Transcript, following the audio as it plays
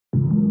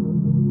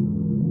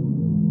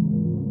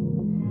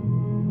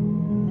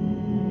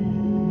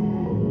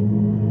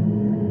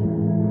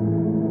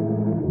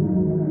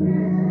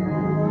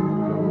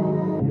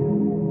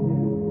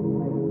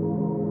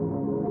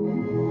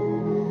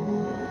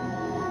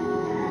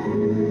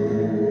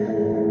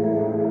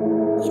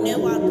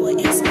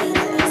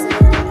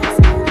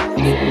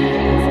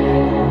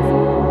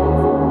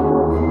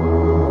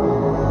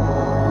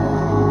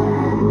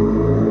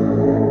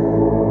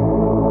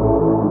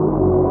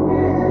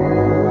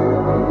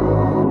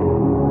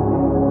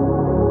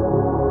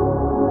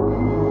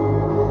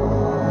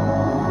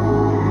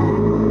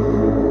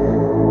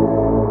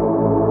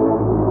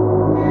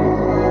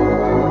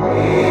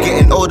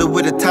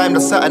time,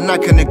 that's something I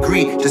can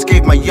agree. Just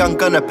gave my young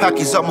gun a pack,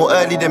 he's up more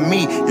early than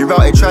me. You're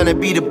out here trying to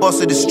be the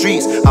boss of the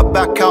streets. I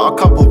back out a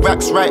couple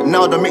racks right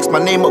now, don't mix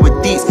my name up with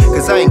deets,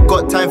 cause I ain't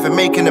got time for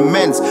making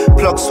amends.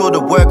 Plug saw the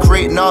work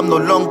rate, now I'm no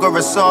longer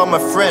a saw, I'm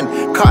a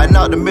friend. Cutting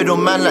out the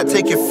middleman like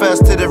take it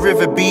first to the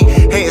river B.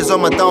 Haters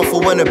on my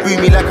downfall wanna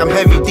boo me like I'm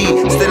heavy D.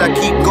 Still I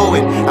keep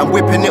going, I'm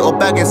whipping it or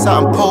bagging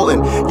something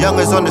potent.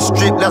 Youngers on the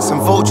strip like some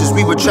vultures.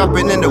 We were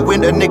trapping in the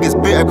winter,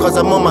 niggas bitter cause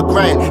I'm on my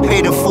grind.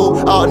 Paid in full,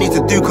 I don't need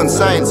to do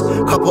consigns.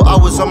 Couple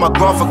hours on my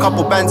graph, a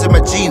couple bands in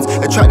my jeans.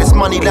 Attract this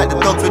money like the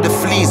dogs with the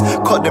fleas.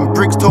 Cut them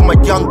bricks, told my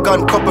young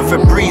gun, copper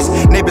for breeze.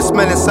 Neighbors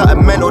smelling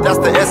something mental, that's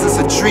the essence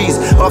of trees.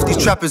 Half these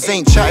trappers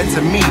ain't chatting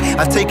to me.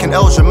 I taken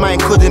L's, your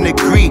mind couldn't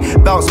agree.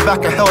 Bounce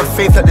back, I held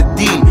faith like the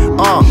dean.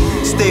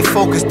 Stay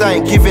focused, I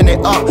ain't giving it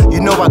up. You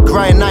know I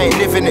grind, I ain't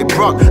living it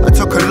broke. I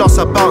took a loss,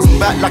 I bounced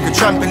back like a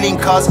trampoline,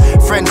 cuz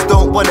friends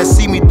don't wanna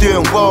see me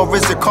doing well.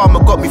 Risk the karma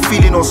got me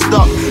feeling all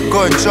stuck.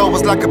 Going Joe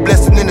was like a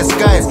blessing in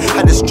disguise.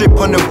 Had the strip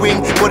on the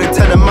wing, what they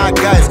telling my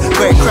guys.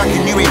 Got it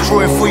cracking, you ain't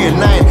drawing for your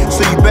 9.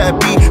 So you better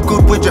be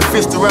good with your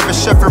fist or have a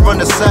chef on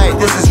the side.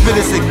 This is real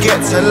as it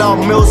gets. Allow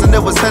meals and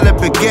there was hella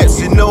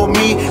baguettes. You know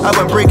me, I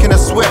went breaking a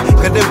sweat,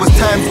 cause there was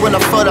times when I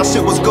felt that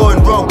shit was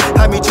going wrong.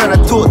 Had me trying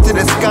to talk to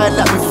the sky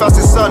like we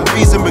fasting sun.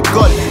 Reason with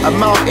God,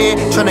 I'm out here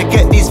trying to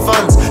get these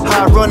funds.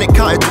 How ironic,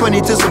 counted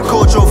 20 to some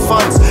cultural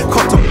funds.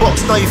 Cocked a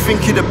box, now you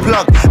think you the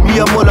plug. Me,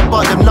 I'm all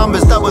about them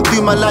numbers, that would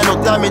do my line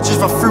no damage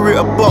if I threw it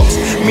a box.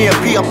 Me and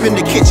P up in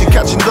the kitchen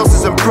catching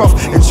losses and prof.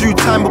 In due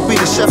time we'll be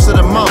the chefs of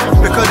the month.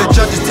 Because the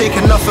judge is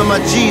taking enough of my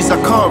G's,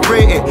 I can't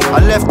rate it. I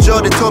left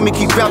Joe, they told me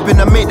keep rapping,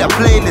 I made that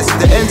playlist.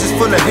 The ends is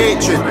full of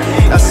hatred.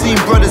 I seen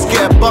brothers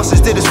get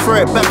buses, they just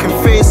throw it back in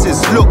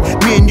faces. Look,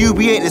 me and you,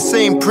 we ain't the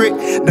same prick.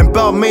 Them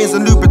Balmains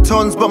and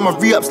Louboutins, but my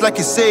re-ups like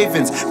it's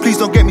savings. Please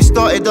don't get me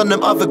started on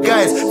them other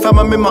guys. Fam,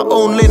 I'm in my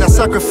own lane, I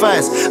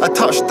sacrifice. I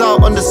touched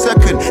out on the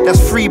 2nd,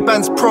 that's 3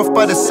 bands prof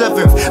by the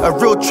 7th. A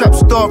real trap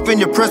star in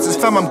your presence,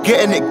 fam, I'm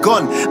getting it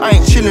gone. I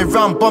ain't chilling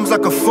round bums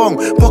like a thong.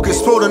 Pockets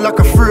swollen like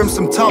I threw him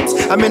some tubs.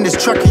 I'm in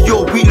this track of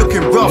yo, we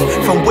looking rough.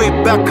 From way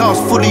back, I was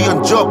fully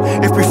on job.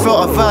 If we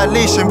felt a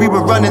violation, we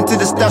were running to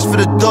the stash for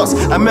the dots.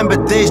 I remember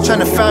days trying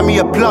to find me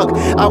a plug.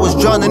 I was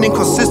drowning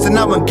inconsistent,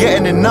 I wasn't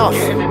getting enough.